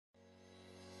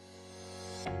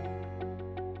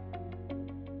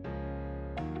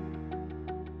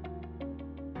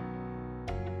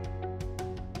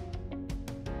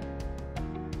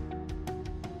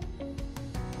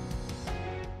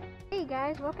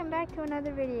guys, welcome back to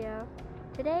another video.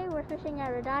 Today we're fishing at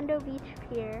Redondo Beach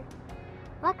Pier.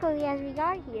 Luckily, as we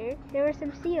got here, there were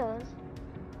some seals.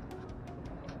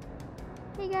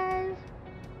 Hey guys,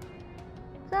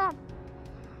 what's up?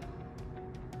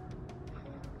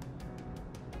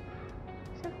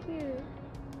 So cute.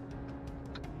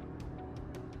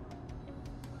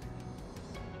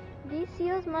 These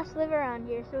seals must live around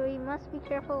here, so we must be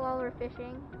careful while we're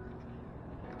fishing.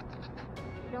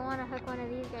 You don't want to hook one of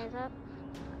these guys up.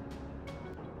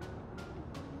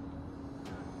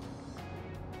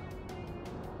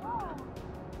 Whoa,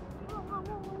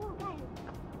 guys.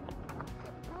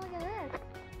 Oh, look at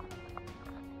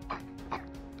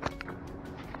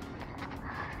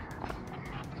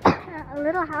this. A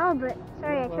little halibut.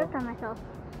 Sorry, I choked on myself.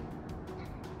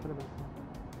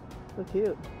 So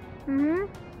cute. Mm-hmm.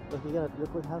 Look, you gotta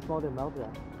look how small their mouths are.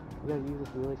 You gotta use this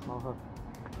really small hook.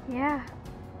 Yeah.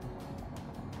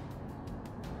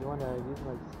 You wanna use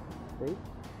like bait?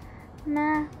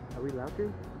 Nah. Are we allowed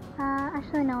to?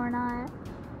 Actually no, we're not.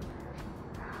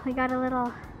 We got a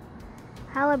little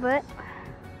halibut.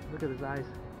 Look at his eyes.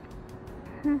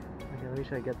 Hmm. Okay, let me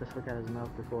try to get this hook out of his mouth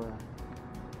before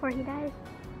he dies.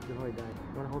 he dies. You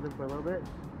wanna hold him for a little bit?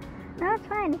 No, it's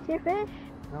fine. It's your fish.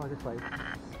 No, just like.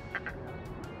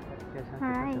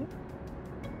 Alright.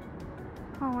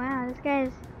 Oh wow, this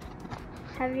guy's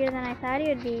heavier than I thought he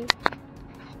would be.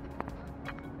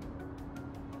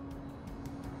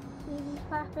 See, these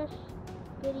flatfish,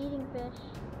 good eating fish,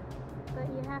 but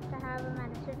you have to have them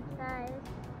at a certain size.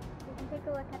 You can take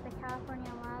a look at the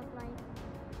California Wildlife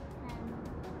and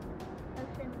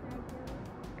Ocean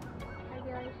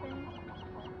regulations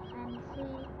and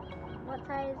see what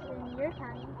size in your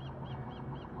county.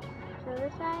 So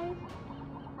this size,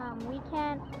 we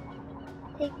can't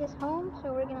take this home,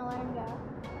 so we're gonna let him go.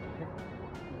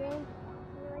 Okay? See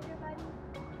you later, buddy.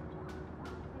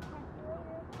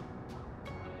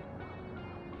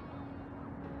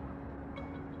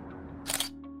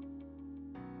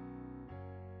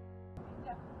 I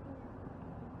can't see you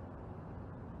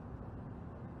later.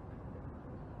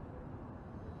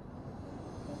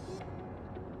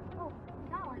 Oh,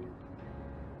 got one.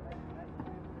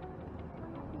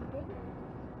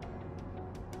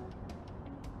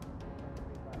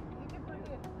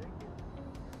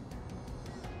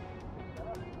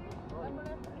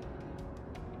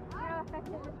 How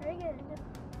effective this rig is. Just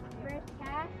first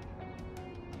cast.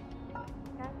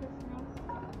 Got this nice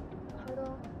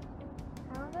little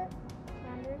halibut,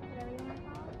 flounder, whatever you want to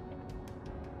call it.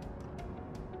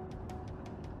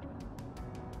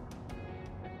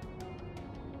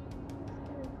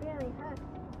 This is barely hooked.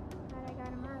 Glad I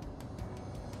got him up.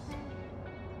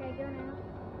 Okay, go now.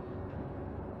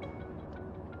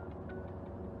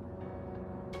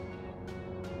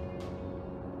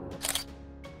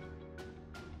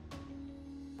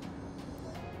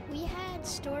 We had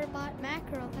store-bought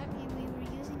mackerel that we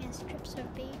were using as strips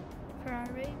of bait for our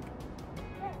rig.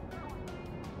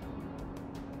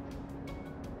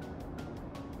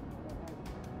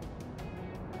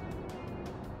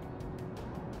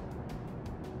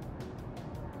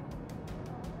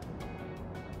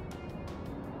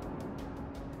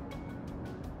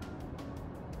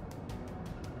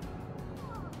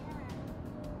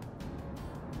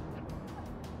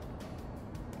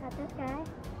 Got this guy.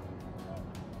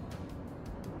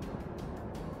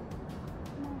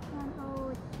 Nice one.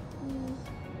 Oh, geez.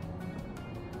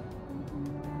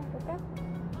 Okay.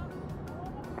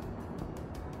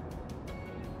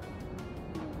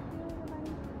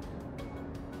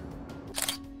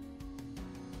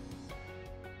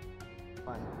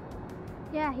 Fine.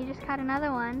 Yeah, he just caught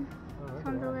another one. Oh, This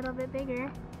one's a little bit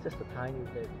bigger. Just a tiny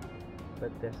bit,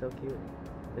 but they're so cute.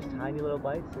 There's tiny little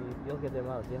bites, so you'll get them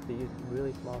out. You have to use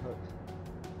really small hooks.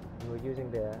 And we're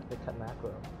using the cut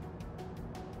mackerel.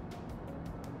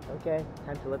 Okay,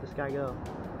 time to let this guy go.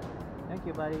 Thank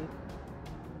you, buddy.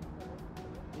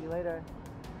 See you later.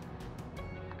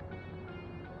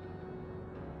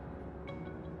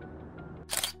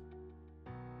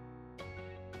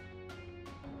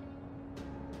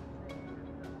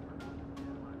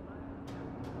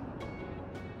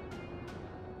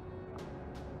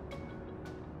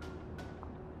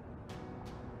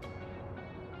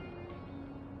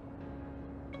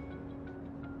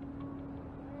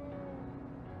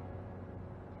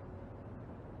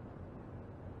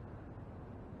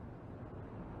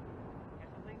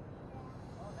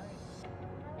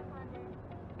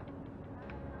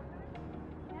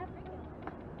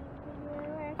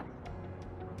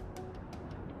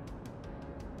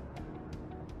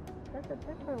 That's a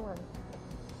different one.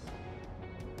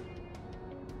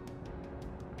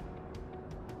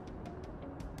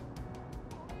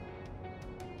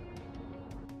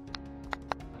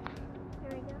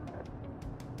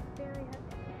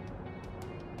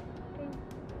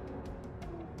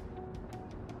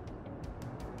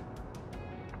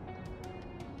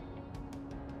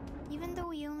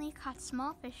 we only caught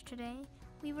small fish today,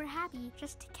 we were happy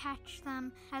just to catch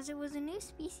them as it was a new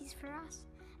species for us,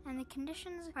 and the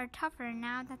conditions are tougher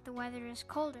now that the weather is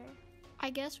colder. I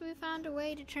guess we found a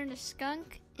way to turn a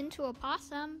skunk into a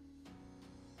possum.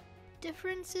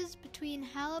 Differences between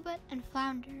halibut and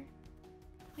flounder.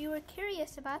 We were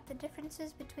curious about the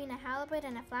differences between a halibut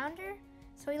and a flounder,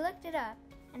 so we looked it up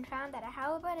and found that a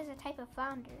halibut is a type of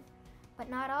flounder, but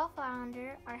not all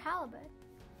flounder are halibut.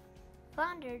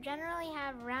 Flounder generally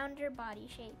have rounder body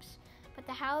shapes, but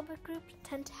the halibut group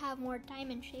tend to have more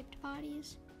diamond-shaped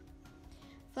bodies.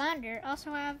 Flounder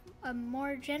also have a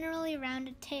more generally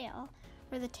rounded tail,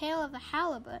 where the tail of the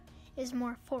halibut is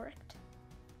more forked.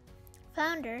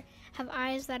 Flounder have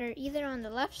eyes that are either on the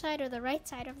left side or the right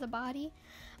side of the body,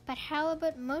 but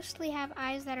halibut mostly have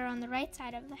eyes that are on the right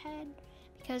side of the head,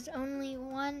 because only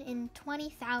 1 in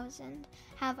 20,000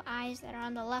 have eyes that are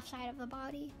on the left side of the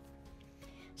body.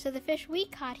 So the fish we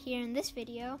caught here in this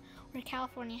video were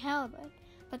California halibut,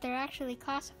 but they're actually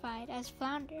classified as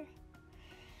flounder.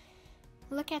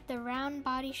 Look at the round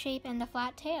body shape and the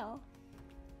flat tail.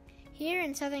 Here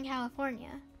in Southern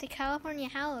California, the California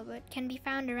halibut can be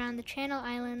found around the Channel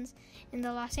Islands in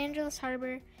the Los Angeles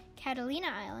Harbor, Catalina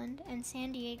Island, and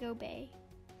San Diego Bay.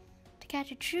 To catch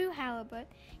a true halibut,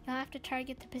 you'll have to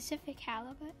target the Pacific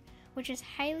halibut, which is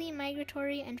highly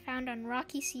migratory and found on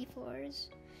rocky seafloors.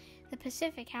 The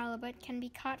Pacific halibut can be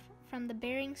caught from the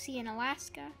Bering Sea in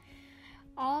Alaska,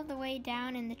 all the way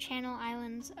down in the Channel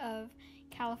Islands of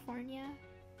California.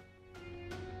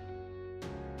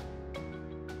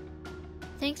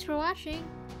 Thanks for watching.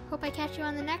 Hope I catch you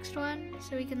on the next one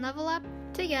so we can level up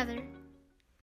together.